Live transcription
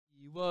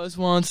was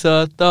once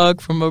a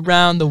thug from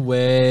around the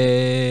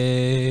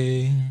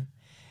way.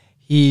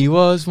 He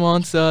was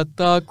once a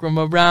thug from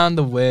around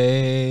the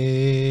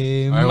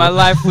way. Right, My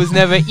life was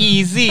never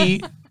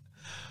easy.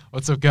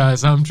 What's up,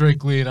 guys? I'm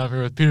Drake Lee, and I'm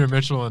here with Peter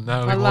Mitchell and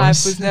Natalie. My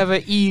life was never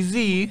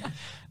easy.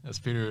 As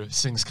Peter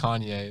sings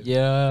Kanye.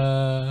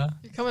 Yeah.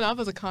 You're coming off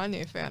as a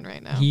Kanye fan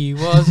right now. He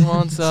was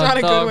once a It's not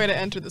a thug. good way to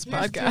enter this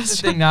Here's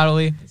podcast. the thing,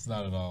 Natalie. It's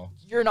not at all.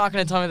 You're not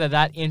going to tell me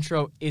that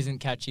intro isn't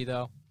catchy,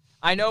 though.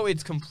 I know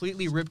it's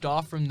completely ripped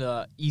off from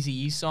the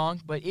Eazy-E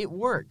song, but it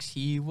works.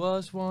 He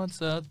was once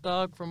a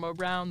thug from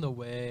around the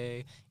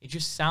way. It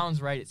just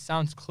sounds right. It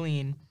sounds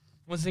clean.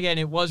 Once again,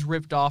 it was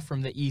ripped off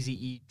from the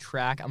Eazy-E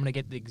track. I'm going to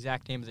get the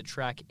exact name of the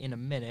track in a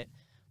minute,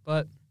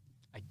 but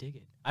I dig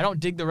it. I don't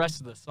dig the rest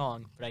of the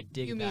song, but I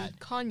dig You that. mean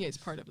Kanye's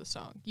part of the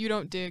song. You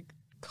don't dig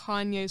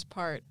Kanye's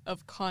part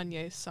of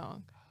Kanye's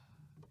song.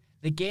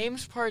 The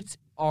games part's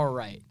all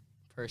right,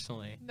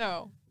 personally.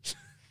 No.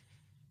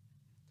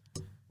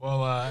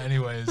 Well,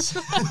 anyways.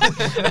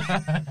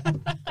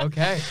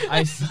 Okay.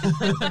 I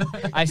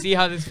see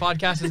how this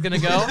podcast is going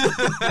to go,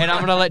 and I'm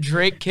going to let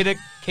Drake kick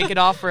it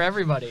off for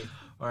everybody.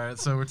 All right,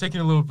 so we're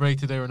taking a little break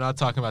today. We're not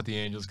talking about the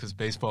Angels because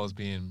baseball is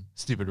being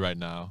stupid right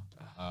now.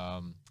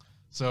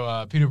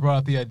 So Peter brought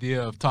up the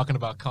idea of talking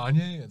about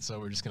Kanye, and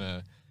so we're just going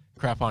to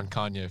crap on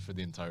Kanye for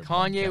the entire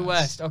Kanye podcast.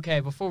 West.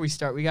 Okay, before we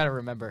start, we got to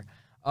remember.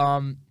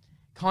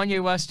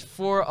 Kanye West,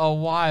 for a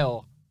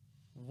while,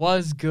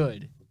 was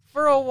good.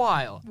 For a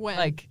while. When?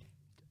 Like,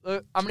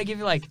 I'm going to give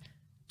you,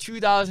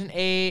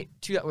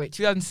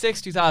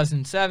 2006,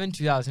 2007,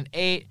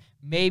 2008,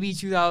 maybe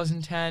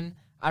 2010.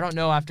 I don't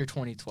know after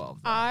 2012.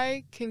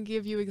 I can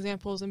give you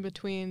examples in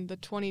between the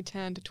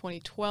 2010 to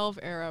 2012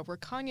 era where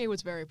Kanye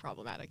was very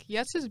problematic.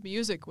 Yes, his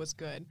music was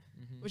good,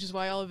 which is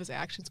why all of his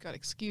actions got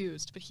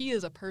excused, but he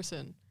as a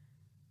person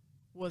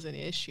was an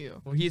issue.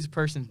 Well, he's a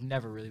person who's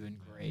never really been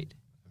great.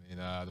 I mean,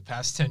 the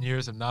past 10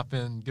 years have not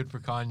been good for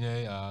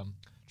Kanye.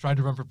 Tried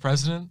to run for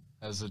president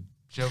as a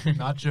joke,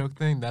 not joke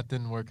thing. That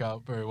didn't work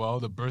out very well.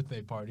 The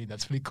birthday party,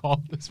 that's what he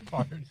called this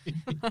party.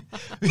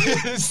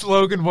 His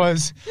slogan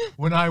was,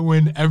 when I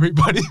win,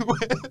 everybody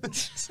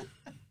wins.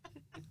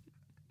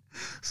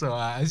 So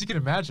as you can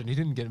imagine, he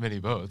didn't get many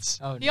votes.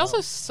 Oh, He also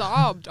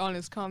sobbed on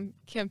his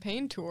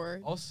campaign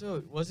tour.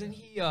 Also, wasn't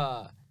he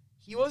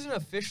wasn't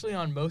officially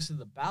on most of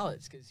the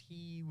ballots because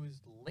he was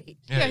late.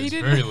 Yeah, he he was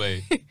didn't- very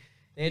late.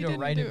 They had He to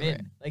didn't write do him it in.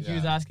 right. Like, he Yeah.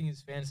 was asking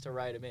his fans to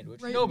write him in,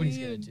 which Write nobody's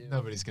me going in. to do.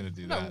 Nobody's going to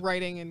do I'm that. not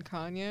writing in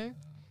Kanye.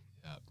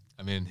 Yeah.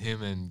 I mean,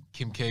 him and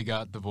Kim K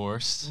got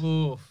divorced.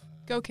 Oof.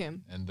 Go,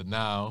 Kim. And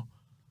now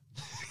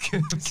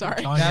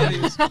Sorry.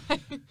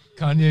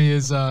 Kanye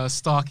is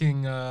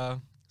stalking,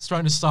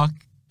 starting to stalk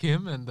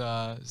Kim, and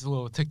is a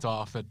little ticked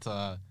off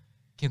at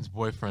Kim's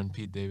boyfriend,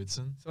 Pete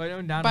Davidson. So I know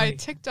By Natalie.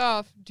 ticked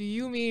off, do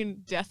you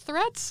mean death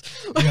threats?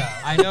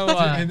 Yeah, I know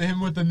and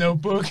him with the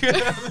notebook.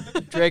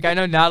 Drake. I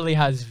know Natalie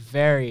has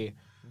very,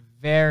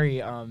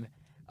 very,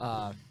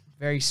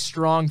 very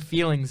strong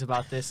feelings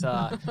about this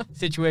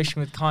situation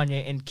with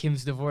Kanye and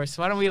Kim's divorce.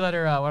 So why don't we let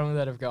her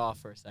go off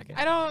for a second?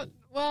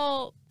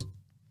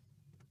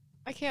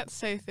 I can't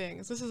say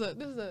things. This is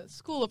a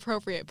school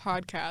appropriate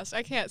podcast.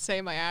 I can't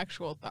say my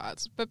actual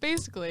thoughts. But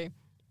basically,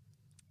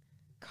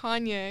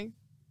 Kanye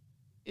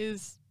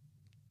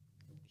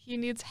he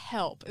needs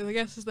help. I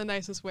guess is the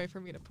nicest way for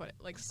me to put it.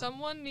 Like,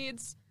 someone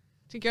needs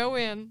to go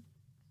in,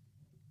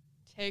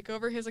 take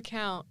over his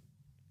account,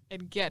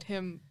 and get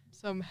him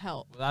some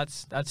help. Well,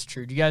 that's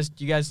true. Do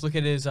you guys look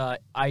at his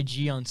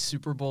IG on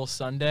Super Bowl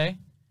Sunday?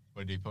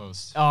 What did he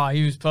post? Oh,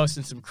 he was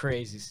posting some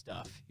crazy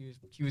stuff.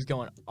 He was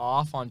going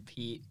off on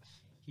Pete.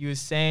 He was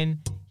saying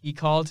he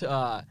called.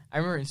 I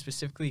remember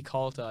specifically he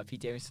called Pete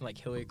Davidson like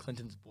Hillary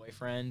Clinton's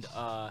boyfriend.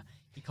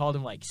 He called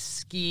him like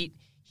Skeet.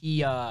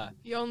 He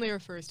only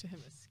refers to him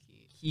as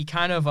Skeet. he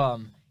kind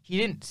of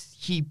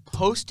he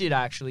posted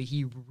actually.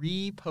 He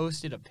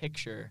reposted a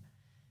picture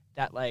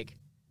that like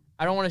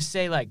I don't want to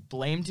say like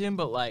blamed him,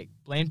 but like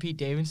blamed Pete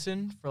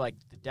Davidson for like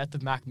the death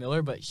of Mac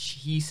Miller. But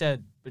it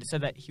said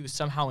that he was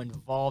somehow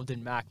involved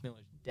in Mac Miller's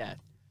death.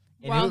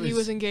 And While it he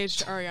was engaged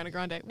to Ariana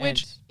Grande,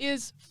 which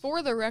is,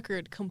 for the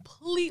record,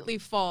 completely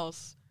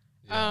false.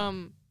 Yeah.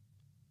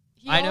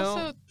 He I know-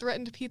 also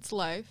threatened Pete's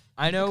life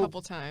I know. a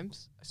couple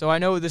times. So I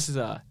know this is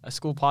a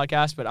school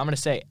podcast, but I'm going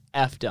to say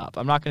effed up.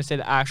 I'm not going to say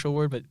the actual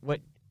word, but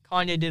what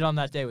Kanye did on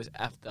that day was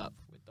effed up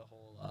with the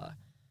whole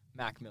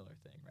Mac Miller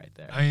thing right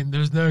there. I mean,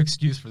 there's no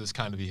excuse for this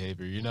kind of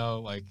behavior. You know,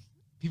 like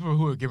people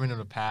who are giving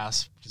him a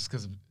pass just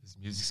because his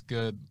music's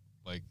good,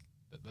 like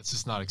that's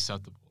just not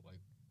acceptable. Like,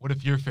 what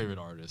if your favorite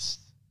artist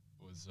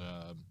was,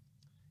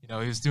 he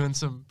was doing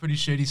some pretty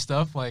shady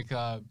stuff, like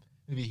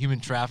maybe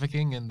human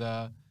trafficking, and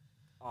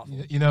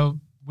Awful.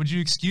 would you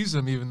excuse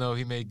him even though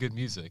he made good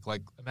music?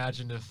 Like,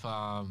 imagine if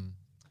I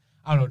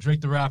don't know,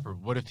 Drake the rapper.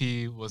 What if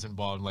he was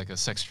involved in like a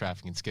sex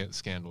trafficking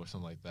scandal or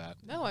something like that?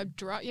 No,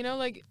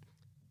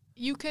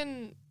 you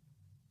can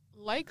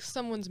like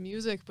someone's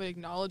music, but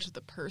acknowledge that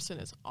the person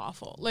is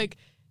awful. Like,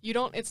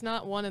 it's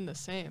not one and the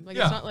same. Like,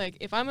 Yeah. It's not like,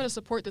 if I'm going to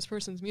support this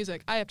person's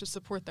music, I have to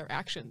support their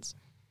actions.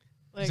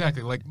 Like,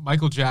 exactly. Like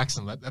Michael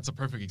Jackson, that's a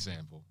perfect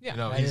example. Yeah. You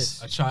know, That he's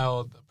is. a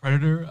child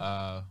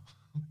predator.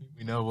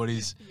 We know what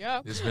he's.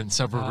 Yeah. There's been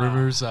several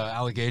rumors,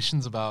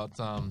 allegations about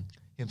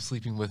him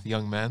sleeping with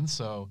young men.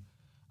 So,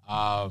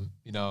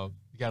 you know,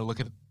 you got to look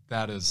at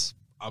that as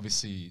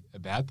obviously a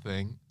bad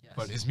thing. Yes.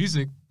 But his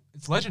music,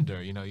 it's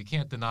legendary. You know, you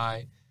can't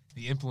deny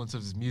the influence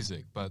of his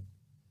music. But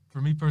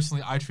for me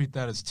personally, I treat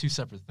that as two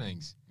separate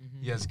things.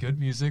 Mm-hmm. He has good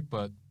music,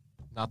 but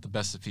not the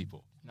best of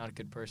people. Not a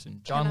good person.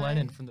 John I-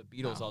 Lennon from the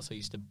Beatles No. also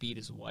used to beat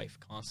his wife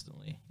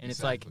constantly. And it's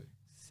Exactly. like,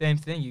 same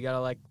thing. You got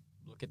to like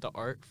look at the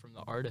art from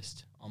the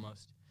artist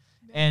almost.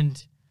 Yeah.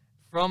 And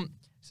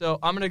so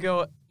I'm going to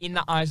go in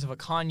the eyes of a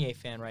Kanye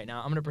fan right now.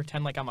 I'm going to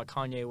pretend like I'm a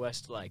Kanye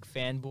West like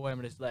fanboy. I'm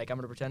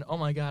going to pretend, "Oh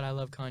my god, I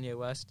love Kanye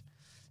West."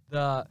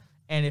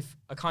 And if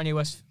a Kanye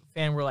West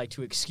fan were like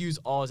to excuse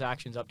all his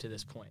actions up to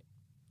this point.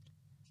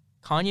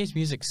 Kanye's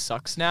music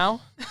sucks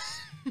now.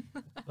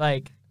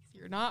 Like,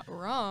 You're not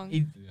wrong.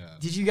 Yeah.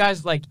 did you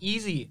guys like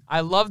Easy?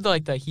 I loved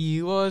like the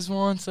 "He was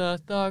once a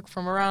thug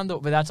from around the,"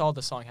 but that's all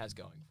the song has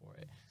going for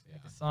it. Yeah.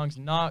 Like, the song's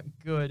not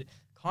good.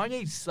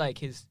 Kanye's like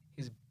his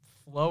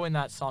flow in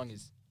that song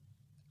is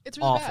It's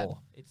really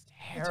awful. It's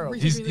terrible. really-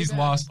 He's bad.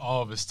 lost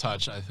all of his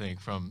touch, I think,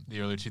 from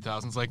the early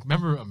 2000s. Like,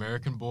 remember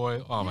American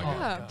Boy? Oh, my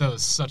Yeah. God. That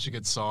was such a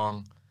good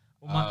song.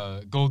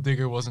 Well, Gold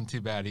Digger wasn't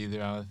too bad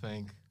either, I don't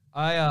think.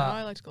 No,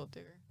 I liked Gold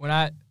Digger. when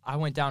I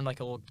went down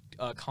like a little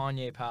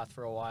Kanye path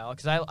for a while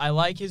because I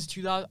like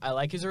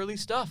his early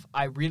stuff.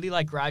 I really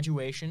like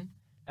Graduation.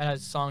 It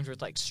has songs where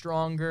it's like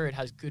stronger. It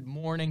has Good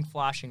Morning,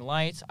 Flashing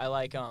Lights. I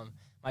like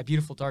My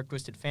Beautiful Dark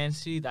Twisted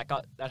Fantasy. That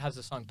has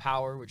the song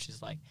Power, which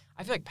is like,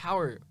 I feel like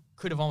Power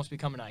could have almost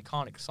become an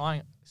iconic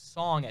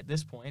song at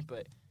this point,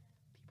 but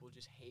people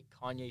just hate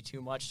Kanye too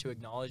much to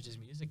acknowledge his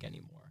music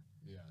anymore.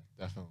 Yeah,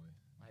 definitely.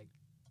 Like,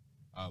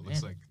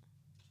 Looks man. like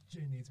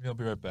Jay needs me. I'll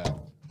be right back.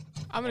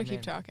 I'm going to And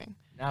keep then- talking.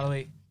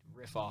 Natalie,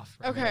 riff off.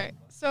 right Okay,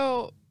 now.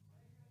 so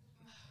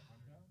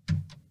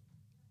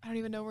I don't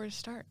even know where to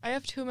start. I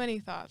have too many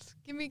thoughts.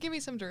 Give me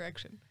some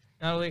direction.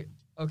 Natalie,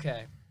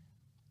 okay.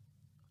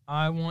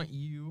 I want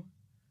you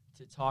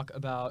to talk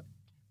about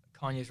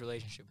Kanye's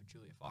relationship with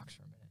Julia Fox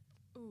for a minute.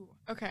 Ooh,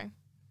 okay.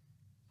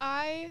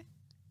 I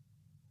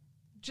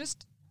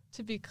just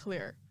to be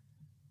clear,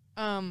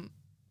 I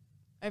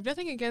have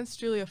nothing against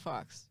Julia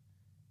Fox.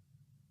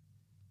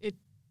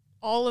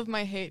 All of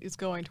my hate is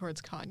going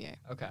towards Kanye.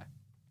 Okay.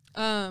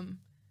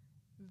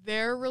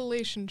 Their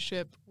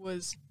relationship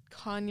was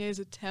Kanye's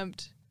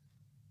attempt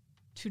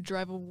to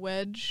drive a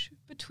wedge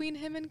between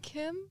him and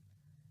Kim.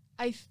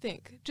 I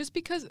think just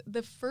because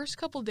the first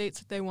couple dates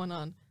that they went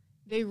on,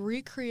 they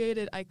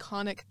recreated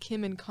iconic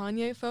Kim and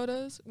Kanye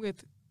photos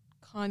with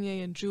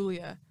Kanye and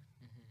Julia,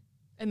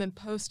 and then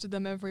posted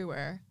them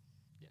everywhere.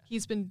 Yeah. He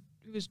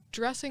was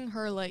dressing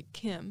her like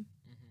Kim,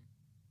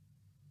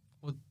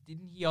 Well,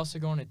 didn't he also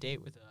go on a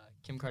date with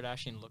Kim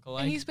Kardashian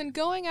lookalike? and he's been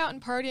going out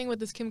and partying with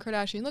this Kim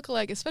Kardashian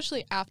lookalike,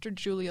 especially after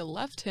Julia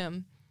left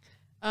him.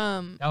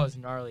 That was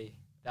gnarly.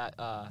 That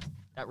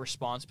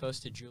response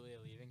post to Julia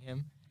leaving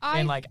him. I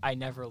And like, I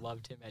never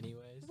loved him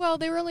anyways. Well,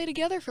 they were only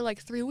together for like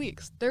 3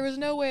 weeks. There was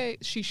no way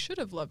she should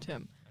have loved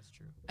him That's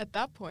true. at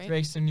that point.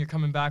 Grayson, you're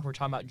coming back. We're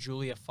talking about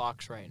Julia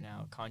Fox right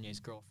now, Kanye's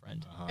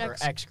girlfriend. Or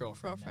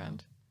ex-girlfriend. now.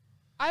 Girlfriend.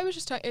 I was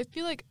just talking. I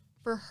feel like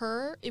for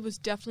her, it was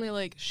definitely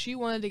like she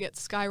wanted to get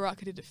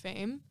skyrocketed to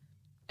fame,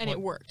 and it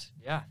Well, worked.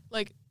 Yeah.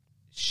 Like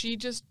she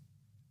just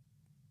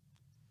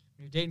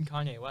When you're dating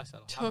Kanye West,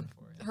 that'll took happen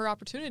for you. her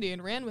opportunity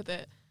and ran with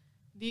it.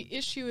 The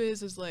issue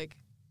is like,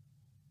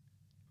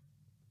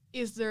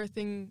 is there a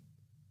thing?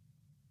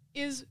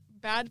 Is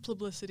bad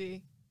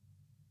publicity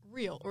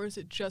real, or is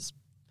it just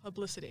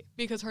publicity?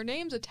 Because her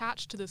name's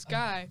attached to this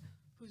guy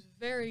who's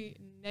very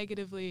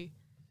negatively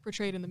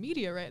portrayed in the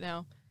media right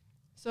now.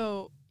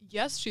 So,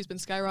 yes, she's been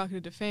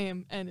skyrocketed to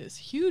fame and is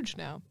huge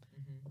now,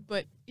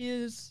 but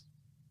is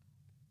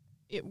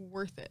it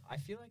worth it? I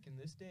feel like in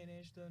this day and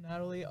age, though,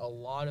 Natalie, a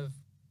lot of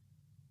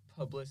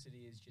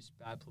publicity is just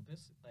bad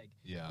publicity. Like,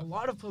 Yeah. a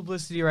lot of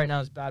publicity right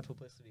now is bad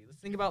publicity. Let's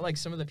think about, like,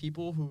 some of the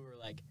people who are,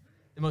 like,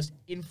 the most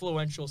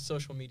influential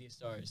social media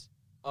stars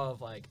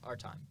of, like, our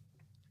time.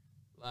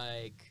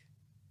 Like,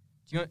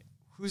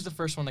 who's the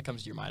first one that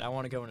comes to your mind? I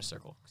want to go in a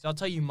circle. Because I'll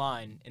tell you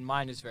mine, and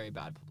mine is very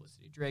bad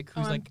publicity. Drake,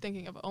 who's, I'm like,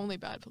 thinking of only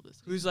bad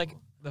publicity. who's, like,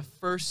 the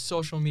first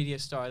social media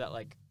star that,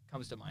 like,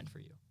 comes to mind for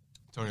you?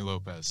 Tony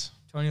Lopez.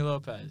 Tony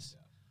Lopez.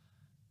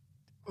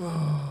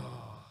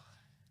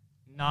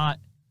 Not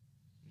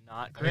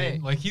great. I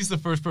mean, like, he's the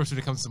first person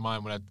that comes to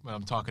mind when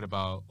I'm talking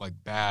about like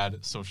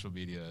bad social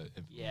media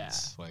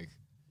influence. Yeah. Like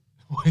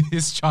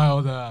his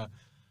child,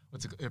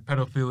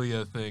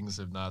 pedophilia things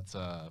have not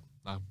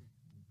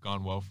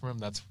gone well for him.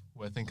 That's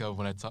what I think of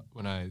when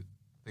I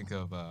think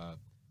of a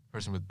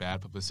person with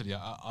bad publicity.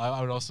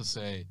 I would also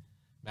say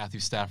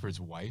Matthew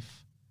Stafford's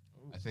wife.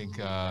 I think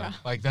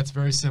like that's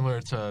very similar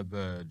to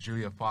the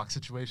Julia Fox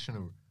situation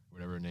or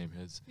whatever her name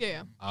is.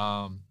 Yeah.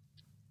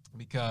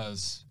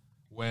 Because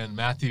when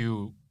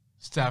Matthew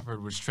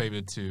Stafford was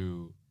traded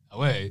to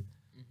LA,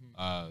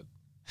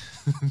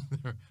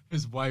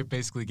 his wife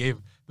basically gave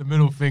the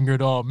middle finger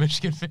to all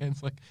Michigan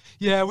fans, like,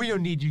 yeah, we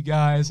don't need you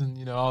guys,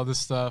 and all this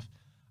stuff.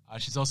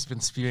 She's also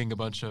been spewing a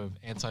bunch of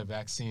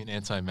anti-vaccine,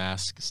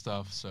 anti-mask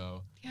stuff.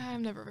 So Yeah,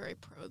 I'm never very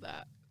pro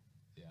that.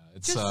 yeah,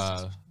 it's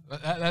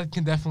that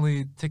can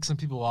definitely tick some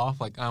people off.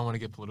 Like, I don't want to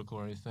get political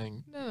or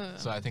anything. No.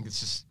 So I think it's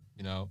just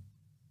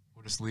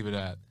we'll just leave it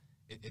at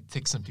it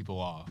ticks some people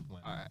off. All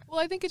right. Well,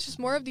 I think it's just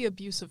more of the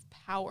abuse of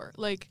power.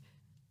 Like,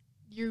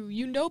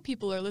 you know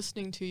people are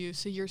listening to you,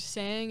 so you're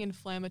saying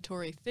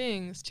inflammatory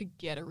things to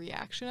get a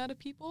reaction out of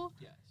people.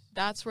 Yes.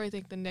 That's where I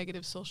think the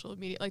negative social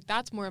media, like,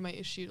 that's more of my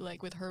issue,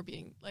 like, with her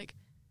being, like,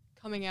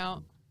 coming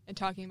out and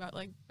talking about,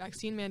 like,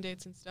 vaccine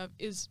mandates and stuff,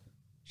 is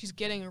she's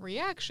getting a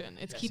reaction.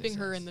 It's keeping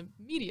her in the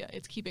media.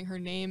 It's keeping her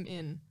name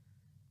in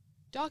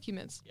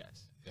documents.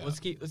 Yes. Yeah. Let's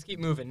keep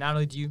moving.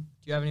 Natalie, do you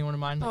have anyone in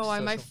mind?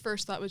 Like My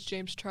first thought was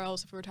James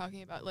Charles if we were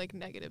talking about, like,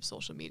 negative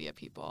social media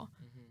people.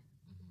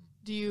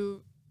 Mm-hmm.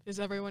 Does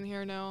everyone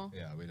here know?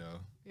 Yeah, we know.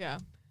 Yeah.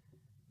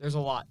 There's a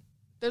lot.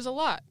 There's a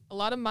lot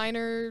of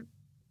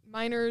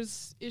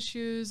minors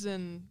issues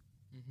and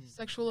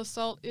sexual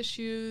assault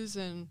issues,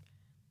 and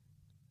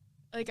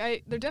like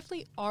there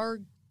definitely are,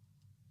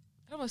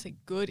 I don't want to say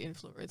good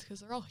influencers because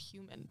they're all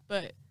human,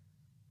 but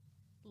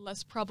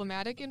less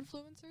problematic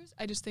influencers.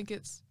 I just think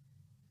it's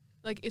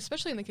like,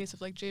 especially in the case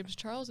of like James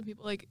Charles and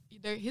people, like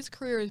his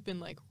career has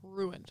been like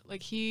ruined.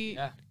 Like he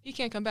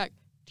can't come back.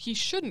 He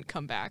shouldn't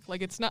come back.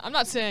 Like, it's not, I'm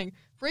not saying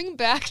bring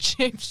back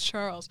James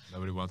Charles.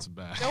 Nobody wants him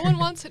back. No one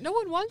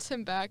wants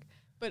him back,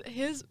 but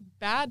his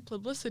bad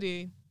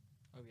publicity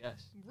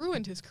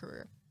ruined his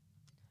career.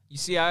 You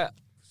see, so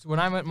when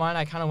I went mine,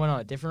 I kind of went on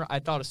a different, I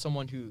thought of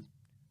someone who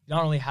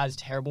not only has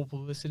terrible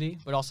publicity,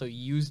 but also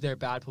used their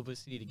bad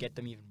publicity to get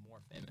them even more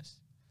famous.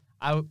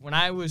 When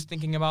I was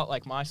thinking about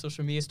like my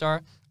social media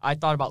star, I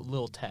thought about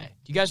Lil Tay.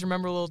 Do you guys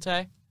remember Lil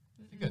Tay? I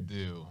think I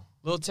do.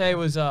 Lil Tay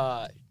was,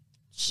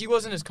 she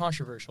wasn't as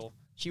controversial.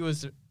 She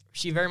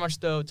very much,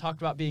 though, talked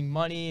about being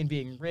money and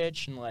being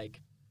rich and, like,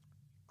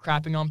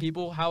 crapping on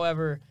people.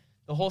 However,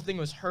 the whole thing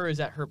was is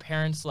that her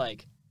parents,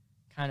 like,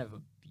 kind of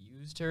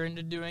abused her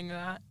into doing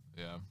that.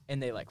 Yeah. And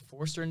they, like,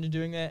 forced her into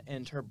doing that.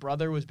 And her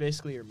brother was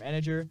basically her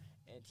manager.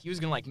 And he was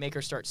going to, like, make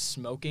her start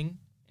smoking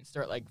and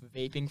start, like,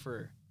 vaping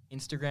for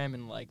Instagram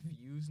and, like,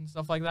 views and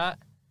stuff like that.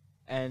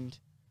 And,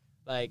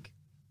 like,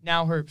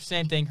 now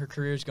same thing. Her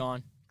career's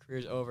gone.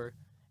 Career's over.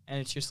 And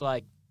it's just,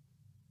 like,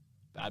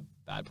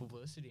 bad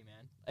publicity,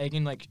 man.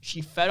 Again, like,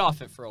 she fed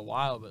off it for a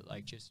while, but,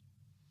 like, just,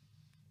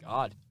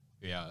 God.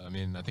 Yeah, I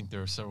mean, I think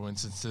there are several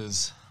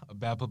instances of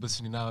bad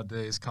publicity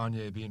nowadays,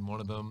 Kanye being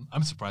one of them.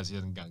 I'm surprised he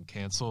hasn't gotten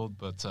canceled,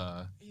 but,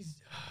 I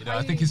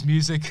think his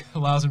music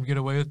allows him to get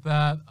away with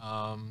that.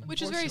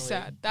 Which is very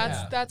sad.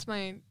 That's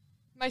my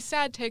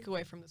sad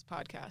takeaway from this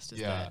podcast is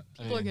that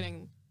people are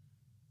getting,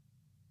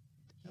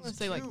 I want to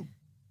say, like,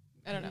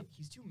 I don't know.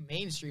 He's too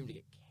mainstream to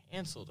get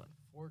canceled,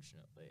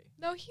 unfortunately.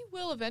 No, he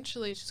will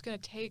eventually. It's just going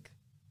to take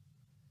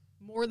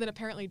more than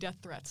apparently death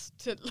threats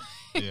to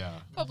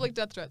public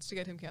death threats to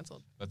get him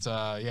canceled. But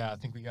I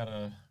think we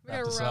gotta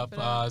wrap this up.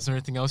 Is there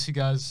anything else you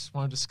guys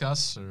want to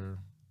discuss, or are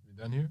we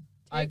done here?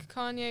 Take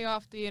Kanye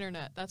off the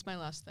internet. That's my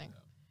last thing.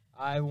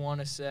 I want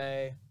to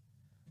say,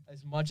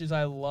 as much as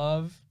I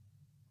love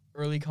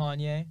early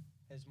Kanye,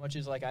 as much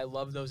as like I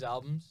love those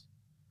albums,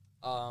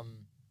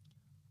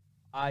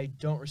 I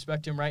don't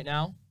respect him right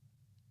now,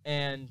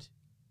 and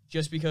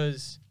just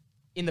because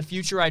in the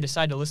future I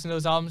decide to listen to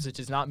those albums, it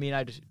does not mean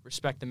I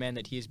respect the man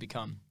that he has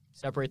become.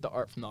 Separate the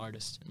art from the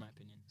artist, in my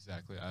opinion.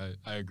 Exactly.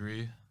 I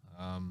agree.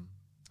 I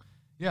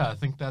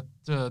think that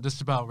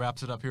just about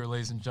wraps it up here,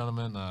 ladies and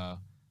gentlemen. On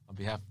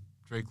behalf of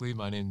Drake Lee,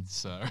 my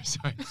name's,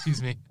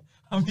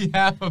 on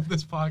behalf of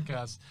this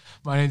podcast,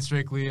 my name's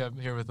Drake Lee. I'm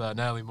here with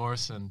Natalie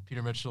Morse and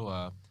Peter Mitchell.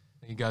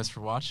 Thank you guys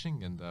for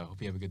watching, and hope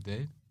you have a good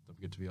day. Don't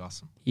forget to be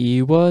awesome.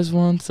 He was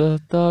once a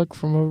thug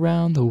from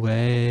around the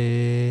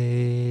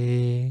way.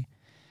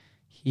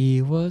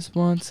 He was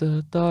once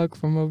a thug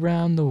from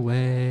around the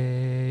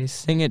way.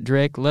 Sing it,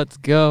 Drake, let's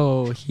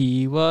go.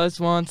 He was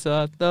once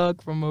a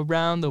thug from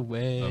around the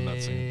way. I'm not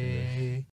singing, Peter.